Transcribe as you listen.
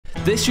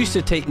This used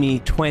to take me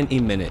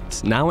 20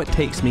 minutes. Now it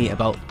takes me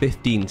about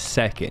 15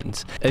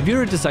 seconds. If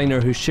you're a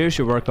designer who shares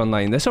your work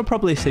online, this will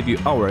probably save you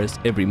hours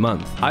every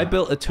month. I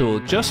built a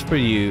tool just for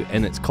you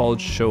and it's called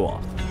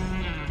ShowOff.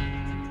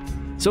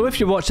 So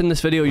if you're watching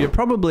this video, you're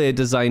probably a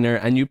designer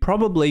and you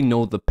probably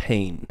know the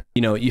pain.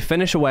 You know, you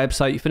finish a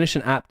website, you finish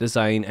an app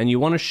design and you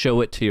want to show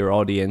it to your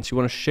audience. You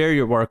want to share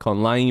your work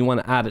online. You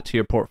want to add it to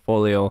your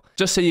portfolio.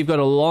 Just say you've got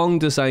a long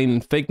design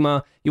in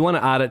Figma. You want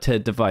to add it to a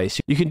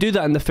device. You can do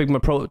that in the Figma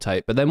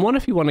prototype, but then what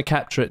if you want to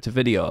capture it to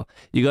video?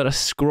 You got to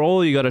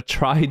scroll, you got to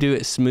try do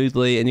it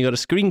smoothly and you got to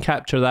screen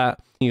capture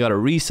that. You got to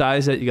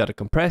resize it. You got to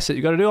compress it.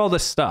 You got to do all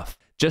this stuff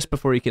just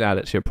before you can add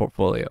it to your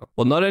portfolio.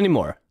 Well, not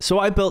anymore. So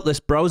I built this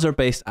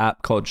browser-based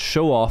app called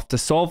ShowOff to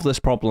solve this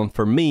problem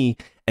for me,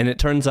 and it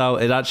turns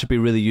out it actually be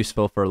really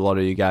useful for a lot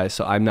of you guys,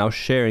 so I'm now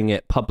sharing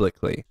it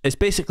publicly. It's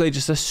basically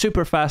just a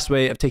super fast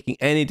way of taking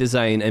any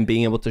design and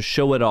being able to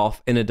show it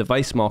off in a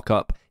device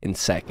mockup in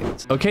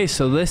seconds. Okay,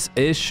 so this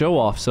is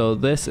ShowOff. So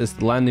this is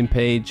the landing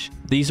page.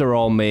 These are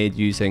all made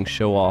using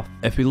ShowOff.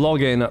 If we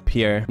log in up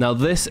here, now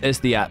this is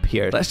the app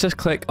here. Let's just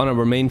click on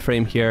our main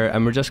frame here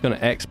and we're just going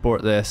to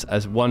export this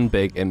as one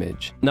big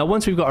image. Now,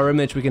 once we've got our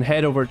image, we can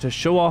head over to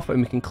ShowOff and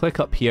we can click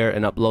up here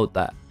and upload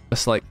that.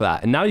 Just like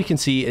that. And now you can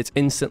see it's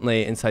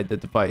instantly inside the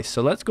device.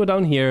 So let's go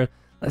down here.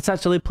 Let's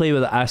actually play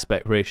with the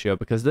aspect ratio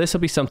because this will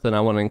be something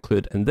I want to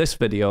include in this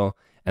video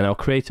and I'll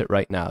create it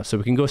right now. So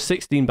we can go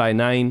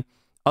 16:9.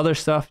 Other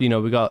stuff, you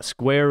know, we got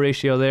square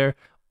ratio there,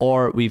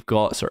 or we've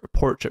got sort of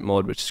portrait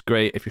mode, which is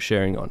great if you're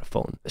sharing on a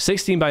phone.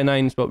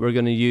 16:9 is what we're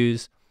going to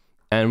use.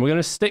 And we're going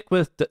to stick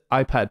with the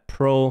iPad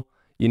Pro.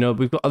 You know,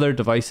 we've got other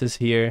devices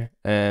here.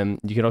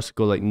 You can also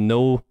go like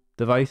no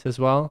device as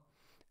well.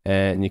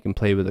 And you can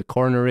play with the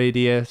corner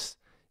radius,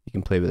 you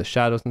can play with the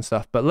shadows and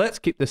stuff, but let's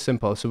keep this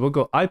simple. So we'll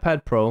go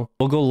iPad Pro,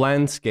 we'll go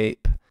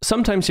landscape.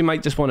 Sometimes you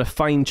might just want to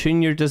fine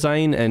tune your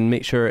design and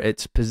make sure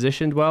it's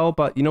positioned well,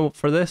 but you know,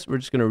 for this, we're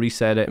just going to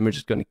reset it and we're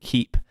just going to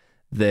keep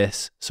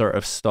this sort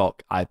of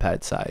stock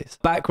iPad size.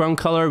 Background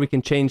color, we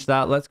can change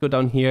that. Let's go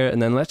down here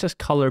and then let's just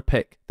color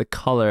pick the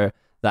color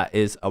that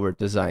is our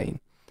design.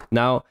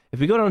 Now, if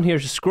we go down here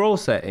to scroll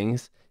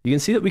settings, you can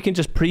see that we can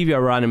just preview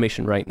our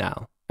animation right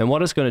now. And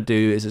what it's going to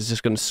do is it's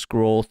just going to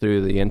scroll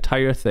through the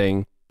entire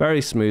thing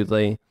very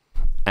smoothly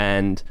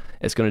and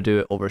it's going to do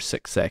it over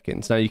 6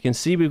 seconds. Now you can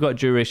see we've got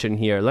duration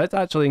here. Let's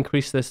actually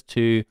increase this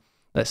to,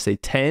 let's say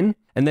 10.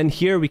 And then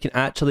here we can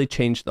actually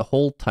change the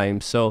hold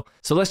time. So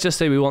let's just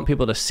say we want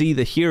people to see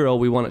the hero.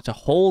 We want it to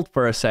hold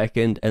for a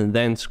second and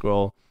then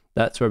scroll.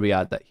 That's where we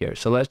add that here.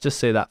 So let's just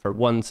say that for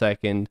 1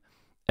 second.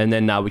 And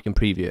then now we can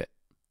preview it.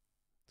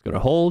 It's going to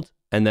hold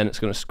and then it's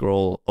going to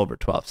scroll over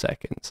 12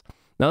 seconds.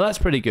 Now that's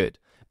pretty good.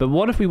 But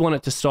what if we want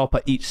it to stop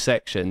at each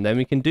section? Then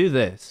we can do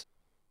this.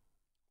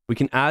 We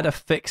can add a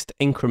fixed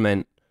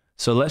increment.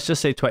 So let's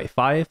just say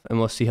 25 and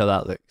we'll see how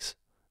that looks.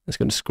 It's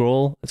going to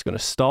scroll, it's going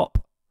to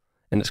stop,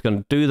 and it's going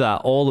to do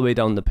that all the way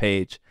down the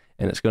page,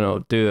 and it's going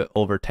to do it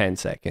over 10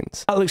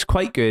 seconds. That looks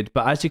quite good,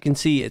 but as you can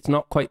see, it's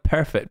not quite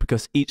perfect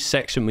because each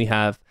section we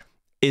have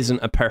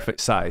isn't a perfect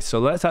size. So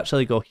let's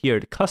actually go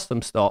here to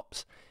custom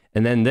stops,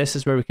 and then this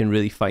is where we can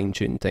really fine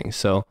tune things.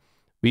 So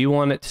we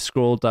want it to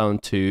scroll down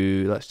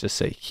to, let's just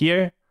say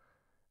here.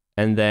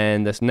 And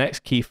then this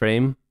next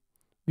keyframe,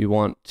 we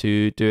want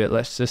to do it,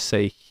 let's just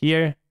say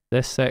here,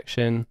 this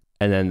section,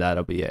 and then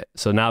that'll be it.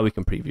 So now we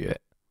can preview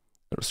it.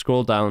 It'll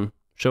scroll down,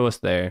 show us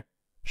there,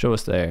 show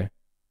us there.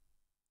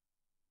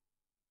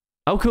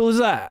 How cool is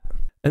that?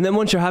 And then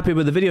once you're happy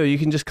with the video, you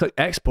can just click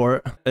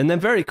export, and then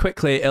very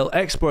quickly, it'll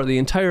export the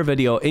entire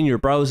video in your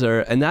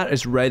browser, and that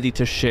is ready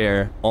to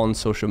share on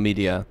social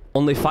media.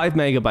 Only 5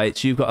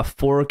 megabytes, you've got a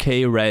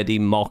 4K ready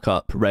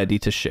mockup ready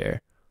to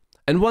share.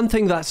 And one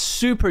thing that's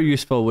super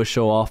useful with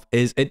ShowOff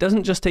is it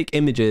doesn't just take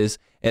images,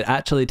 it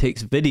actually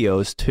takes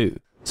videos too.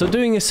 So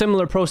doing a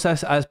similar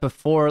process as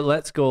before,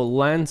 let's go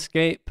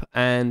landscape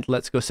and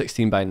let's go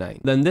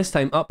 16:9. Then this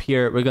time up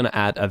here, we're going to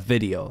add a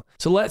video.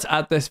 So let's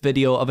add this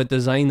video of a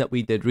design that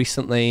we did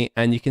recently,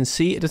 and you can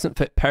see it doesn't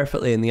fit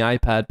perfectly in the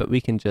iPad, but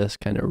we can just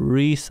kind of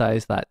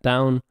resize that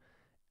down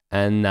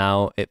and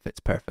now it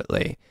fits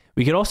perfectly.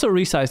 We can also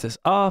resize this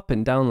up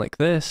and down like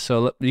this,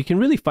 so you can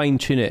really fine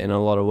tune it in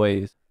a lot of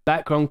ways.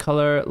 Background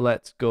color,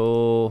 let's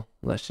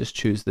just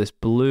choose this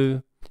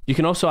blue. You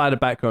can also add a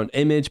background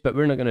image, but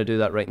we're not going to do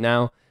that right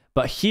now.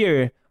 But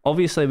here,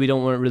 obviously we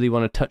don't really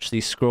want to touch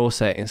these scroll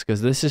settings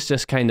because this is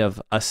just kind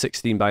of a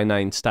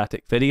 16:9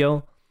 static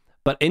video.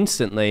 But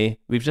instantly,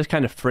 we've just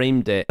kind of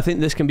framed it. I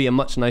think this can be a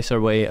much nicer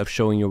way of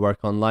showing your work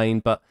online,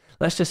 but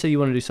let's just say you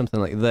want to do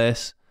something like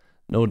this,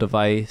 no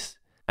device,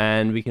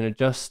 and we can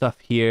adjust stuff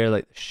here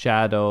like the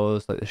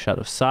shadows, like the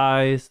shadow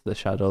size, the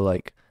shadow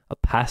like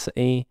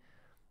opacity.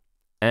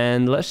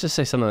 And let's just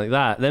say something like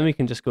that. Then we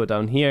can just go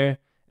down here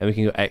and we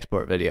can go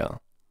export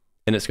video.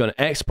 And it's going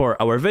to export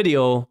our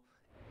video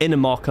in a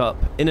mockup,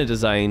 in a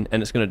design,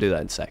 and it's going to do that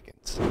in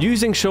seconds.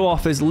 Using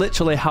ShowOff is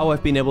literally how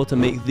I've been able to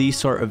make these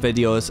sort of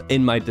videos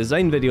in my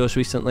design videos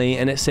recently,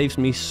 and it saves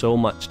me so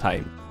much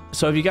time.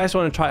 So if you guys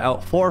want to try it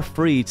out for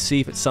free to see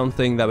if it's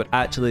something that would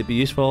actually be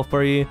useful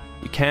for you,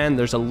 you can.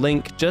 There's a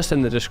link just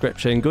in the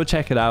description. Go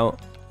check it out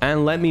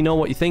and let me know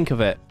what you think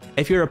of it.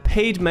 If you're a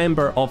paid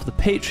member of the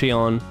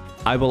Patreon,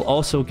 I will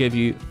also give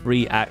you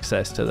free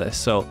access to this.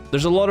 So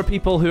there's a lot of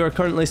people who are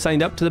currently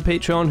signed up to the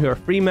Patreon who are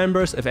free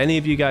members. If any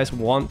of you guys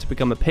want to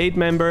become a paid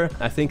member,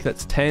 I think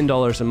that's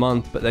 $10 a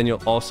month, but then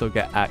you'll also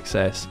get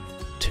access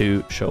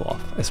to ShowOff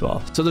as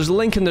well. So there's a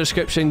link in the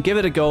description. Give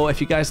it a go.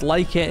 If you guys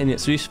like it and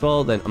it's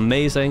useful, then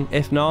amazing.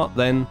 If not,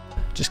 then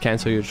just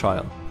cancel your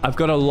trial. I've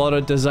got a lot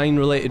of design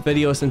related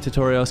videos and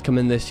tutorials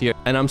coming this year,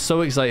 and I'm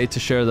so excited to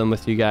share them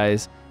with you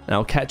guys. And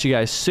I'll catch you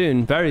guys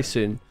soon, very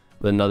soon,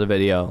 with another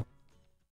video.